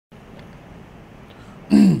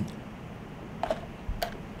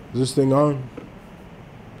Is this thing on?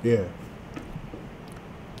 Yeah.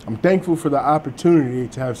 I'm thankful for the opportunity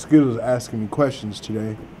to have Skittles asking me questions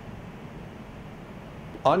today.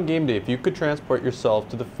 On game day, if you could transport yourself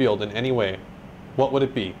to the field in any way, what would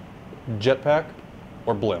it be? Jetpack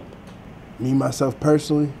or blimp? Me, myself,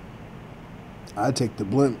 personally, I'd take the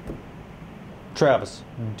blimp. Travis,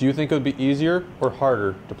 do you think it would be easier or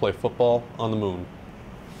harder to play football on the moon?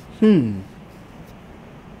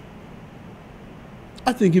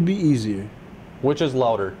 I think it'd be easier. Which is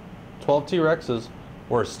louder, 12 T-Rexes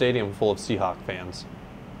or a stadium full of Seahawk fans?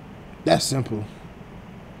 That's simple.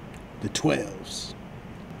 The 12s.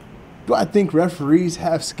 Do I think referees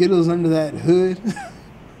have Skittles under that hood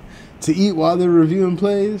to eat while they're reviewing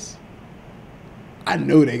plays? I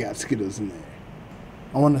know they got Skittles in there.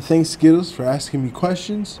 I want to thank Skittles for asking me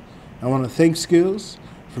questions. I want to thank Skittles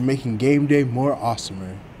for making game day more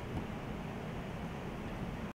awesomer.